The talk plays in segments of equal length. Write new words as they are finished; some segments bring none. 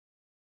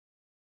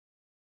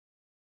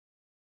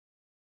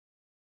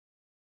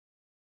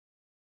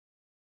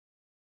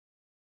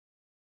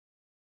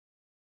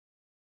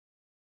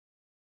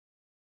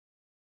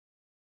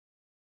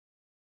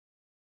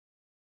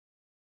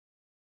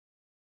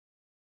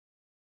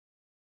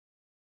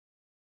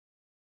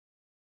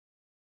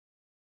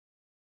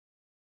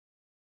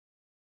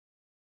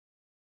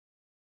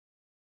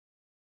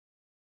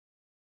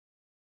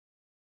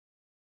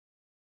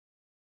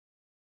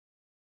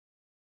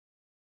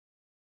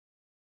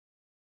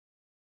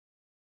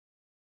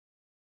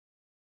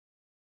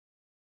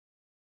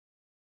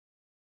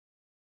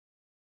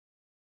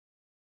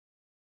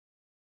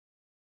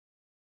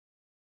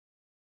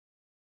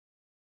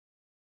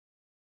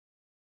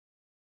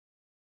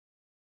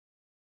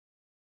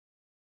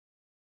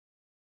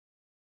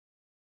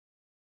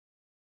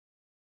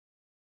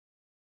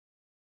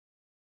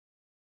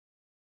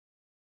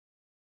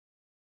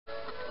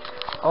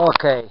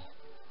Okay,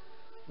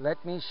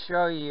 let me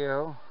show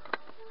you.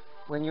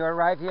 When you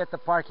arrive here at the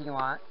parking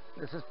lot,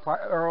 this is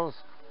Earl's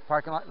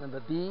parking lot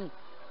number B.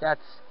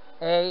 That's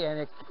A,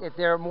 and if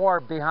there are more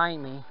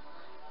behind me,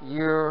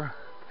 you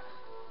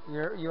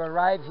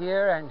arrive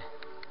here, and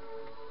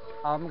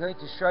I'm going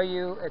to show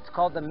you. It's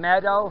called the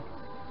Meadow,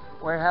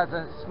 where it has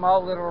a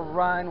small little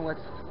run with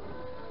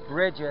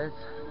bridges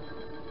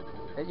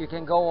that you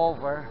can go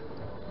over,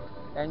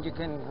 and you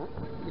can,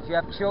 if you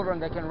have children,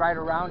 they can ride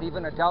around.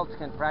 Even adults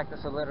can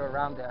practice a little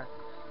around there.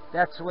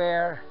 That's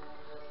where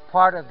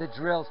part of the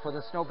drills for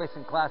the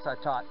Snowbasin class are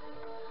taught.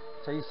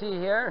 So you see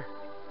here,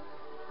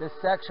 this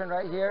section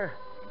right here,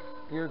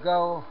 you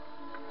go,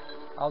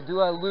 I'll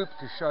do a loop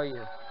to show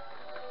you.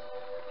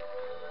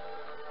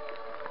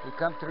 You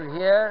come through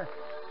here,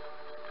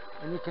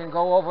 and you can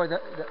go over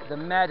the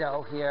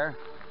meadow here,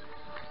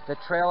 the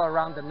trail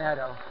around the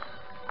meadow.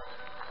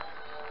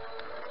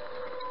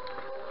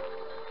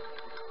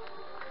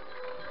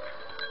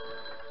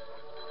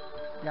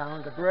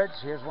 Down the bridge,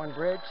 here's one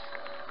bridge.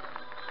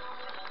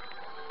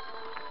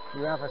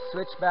 You have a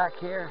switchback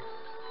here,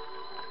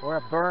 or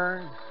a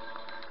burn.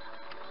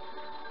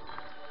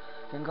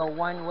 You can go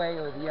one way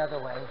or the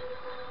other way.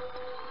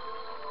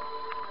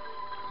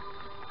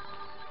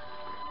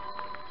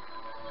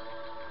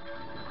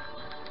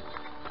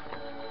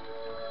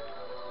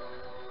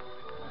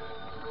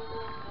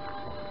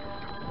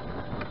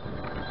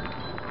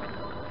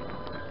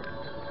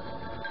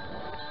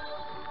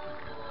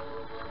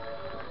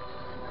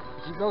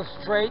 If you go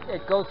straight,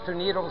 it goes to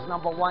Needles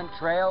 #1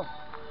 trail.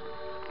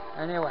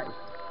 Anyway,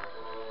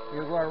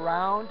 you go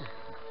around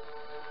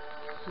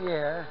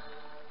here,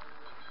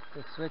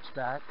 the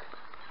switchback.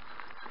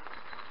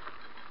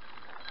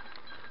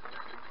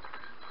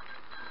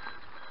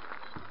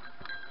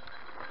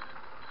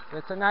 So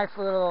it's a nice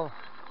little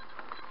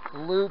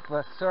loop,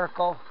 a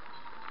circle.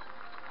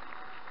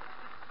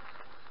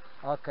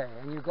 Okay,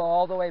 and you go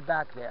all the way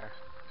back there.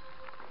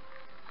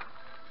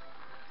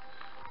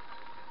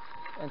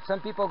 And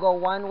some people go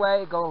one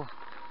way, go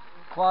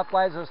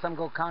clockwise, or some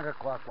go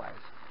counterclockwise.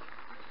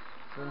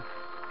 So,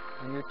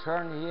 and you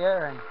turn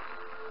here and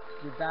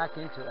you back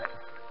into it.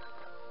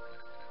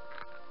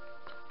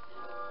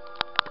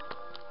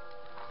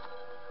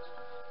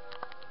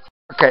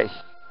 Okay,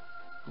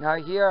 now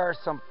here are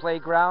some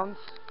playgrounds.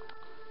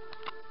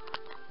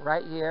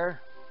 Right here,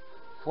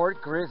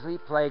 Fort Grizzly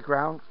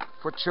playground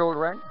for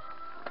children.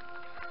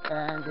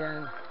 And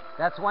then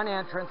that's one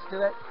entrance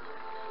to it.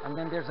 And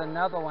then there's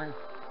another one,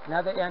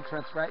 another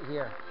entrance right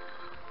here.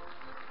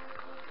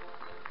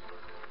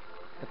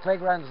 The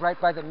playground's right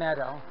by the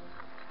meadow.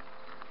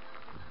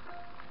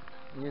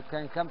 You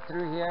can come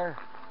through here.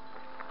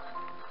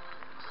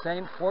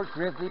 Same Fort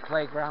Grizzly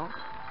playground.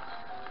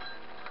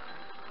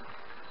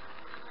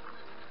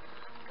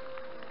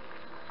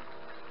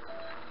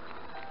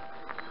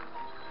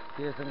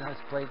 Here's a nice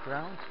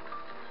playground.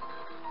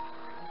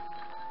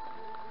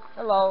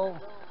 Hello.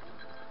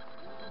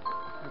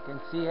 You can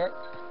see it.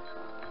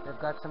 They've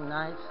got some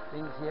nice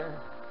things here.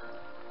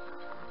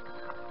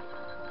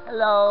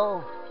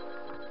 Hello.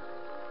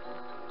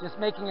 Just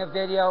making a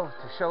video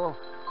to show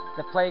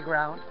the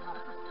playground.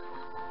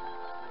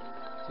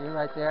 See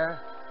right there?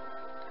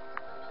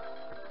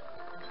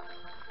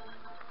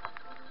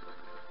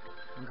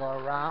 And go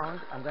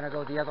around. I'm going to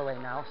go the other way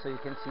now so you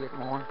can see it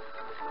more.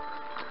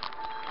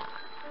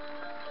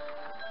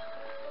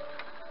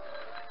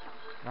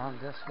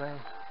 Around this way.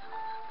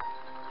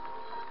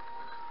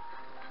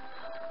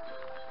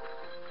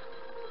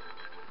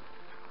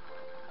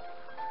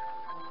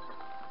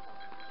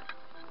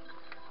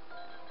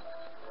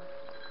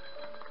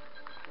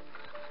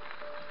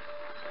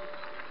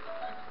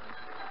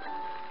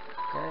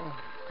 Okay,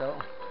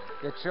 so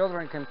the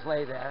children can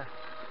play there.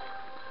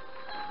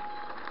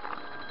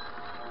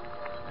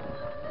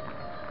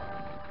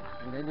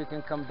 And then you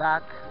can come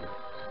back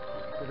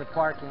to the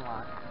parking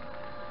lot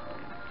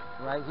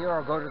right here,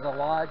 or go to the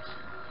lodge.